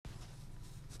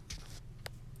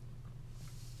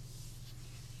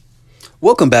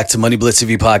Welcome back to Money Blitz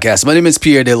TV podcast. My name is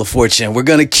Pierre De La Fortune. We're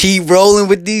going to keep rolling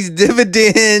with these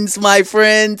dividends, my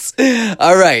friends.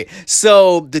 All right.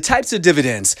 So the types of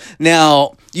dividends.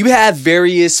 Now, you have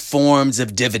various forms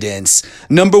of dividends.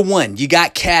 Number one, you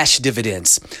got cash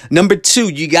dividends. Number two,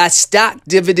 you got stock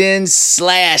dividends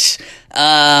slash,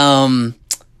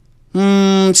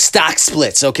 stock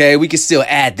splits, okay? We can still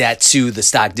add that to the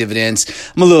stock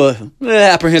dividends. I'm a little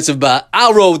apprehensive, but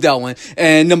I'll roll with that one.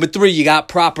 And number three, you got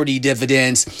property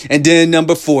dividends. And then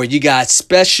number four, you got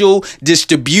special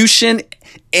distribution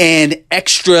and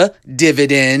extra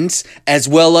dividends, as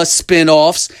well as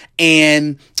spinoffs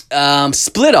and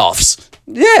split-offs.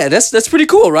 Yeah, that's pretty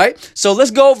cool, right? So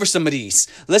let's go over some of these.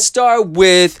 Let's start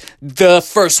with the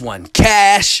first one,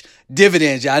 cash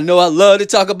dividends. I know I love to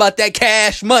talk about that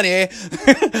cash money,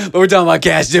 but we're talking about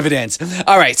cash dividends.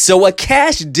 All right, so a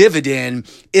cash dividend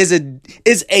is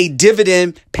a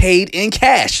dividend paid in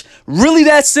cash. Really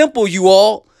that simple, you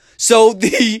all. So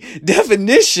the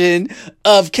definition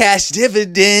of cash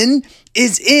dividend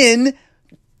is in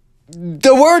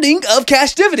the wording of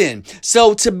cash dividend.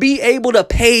 So to be able to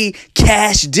pay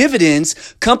cash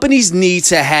dividends, companies need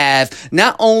to have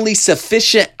not only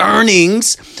sufficient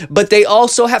earnings, but they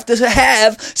also have to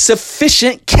have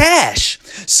sufficient cash.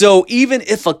 So even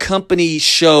if a company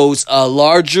shows a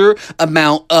larger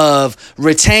amount of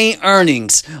retained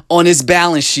earnings on its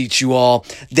balance sheet, you all,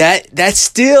 that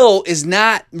still is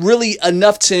not really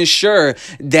enough to ensure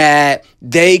that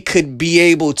they could be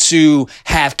able to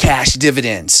have cash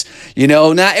dividends. You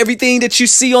know, not everything that you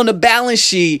see on the balance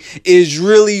sheet is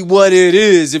really what it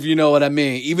is, if you know what I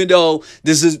mean. Even though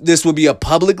this will be a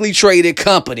publicly traded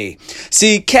company.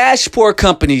 See, cash poor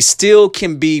companies still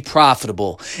can be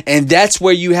profitable. And that's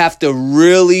where you have to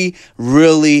really,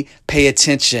 really pay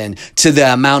attention to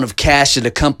the amount of cash that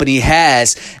a company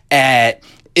has at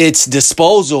its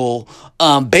disposal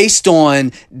based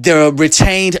on their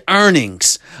retained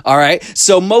earnings. All right.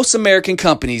 So most American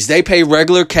companies, they pay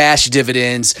regular cash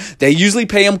dividends. They usually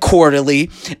pay them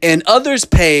quarterly, and others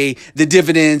pay the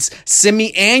dividends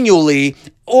semi-annually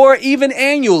or even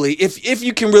annually if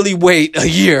you can really wait a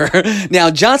year.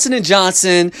 Now, Johnson &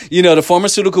 Johnson, the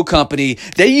pharmaceutical company,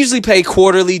 they usually pay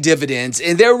quarterly dividends,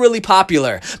 and they're really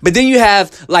popular. But then you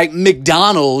have like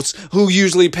McDonald's, who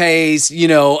usually pays,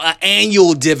 an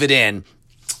annual dividend.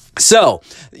 So,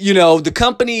 the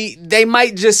company, they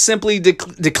might just simply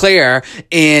declare,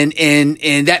 and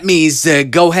that means to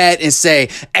go ahead and say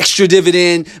extra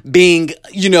dividend being,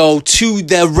 to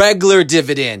the regular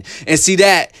dividend. And see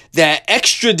that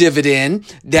extra dividend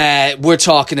that we're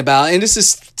talking about, and this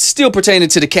is still pertaining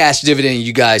to the cash dividend,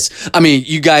 you guys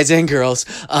and girls.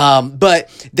 But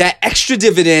that extra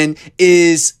dividend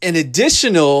is an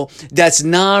additional, that's a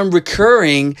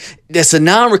non-recurring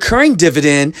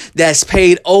dividend that's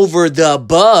paid over the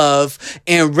above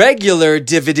and regular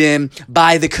dividend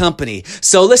by the company.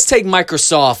 So let's take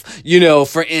Microsoft,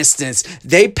 for instance,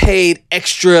 they paid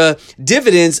extra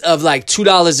dividends of like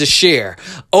 $2 a share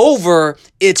over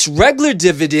its regular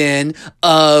dividend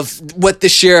of what the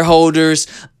shareholders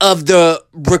of the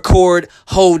record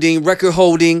holding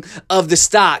of the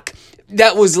stock.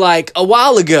 That was like a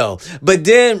while ago. But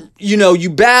then, you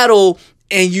battle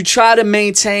and you try to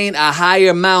maintain a higher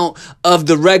amount of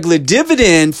the regular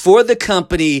dividend for the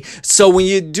company. So when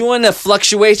you're doing the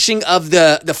fluctuating of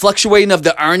the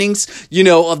earnings,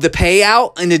 of the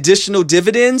payout and additional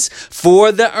dividends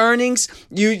for the earnings,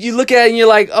 you look at it and you're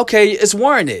like, okay, it's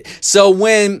warranted. So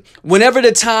whenever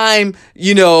the time,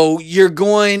 you're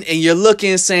going and you're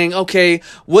looking and saying, okay,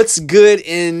 what's good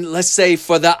in, let's say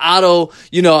for the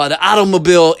the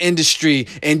automobile industry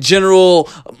and General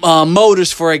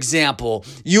Motors, for example,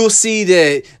 you'll see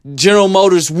that General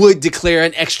Motors would declare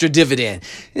an extra dividend.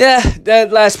 Yeah,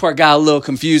 that last part got a little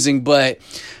confusing, but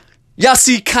y'all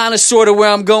see kind of sort of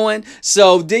where I'm going.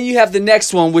 So then you have the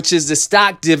next one, which is the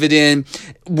stock dividend,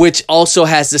 which also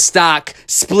has the stock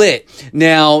split.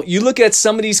 Now, you look at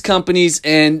some of these companies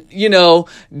and,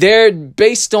 they're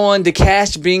based on the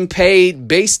cash being paid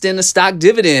based in a stock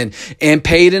dividend and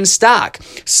paid in stock.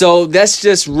 So that's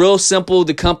just real simple.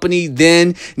 The company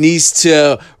then needs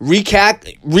to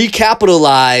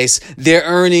recapitalize their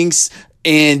earnings,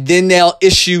 and then they'll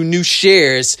issue new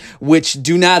shares, which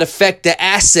do not affect the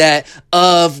asset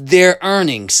of their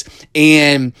earnings.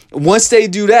 And once they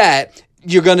do that,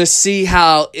 you're going to see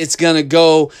how it's going to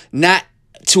go not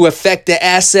to affect the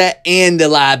asset and the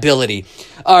liability.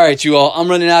 All right, you all, I'm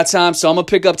running out of time, so I'm going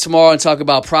to pick up tomorrow and talk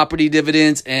about property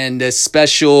dividends and the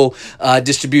special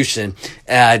distribution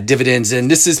dividends. And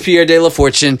this is Pierre De La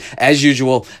Fortune. As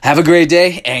usual, have a great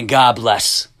day and God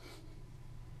bless.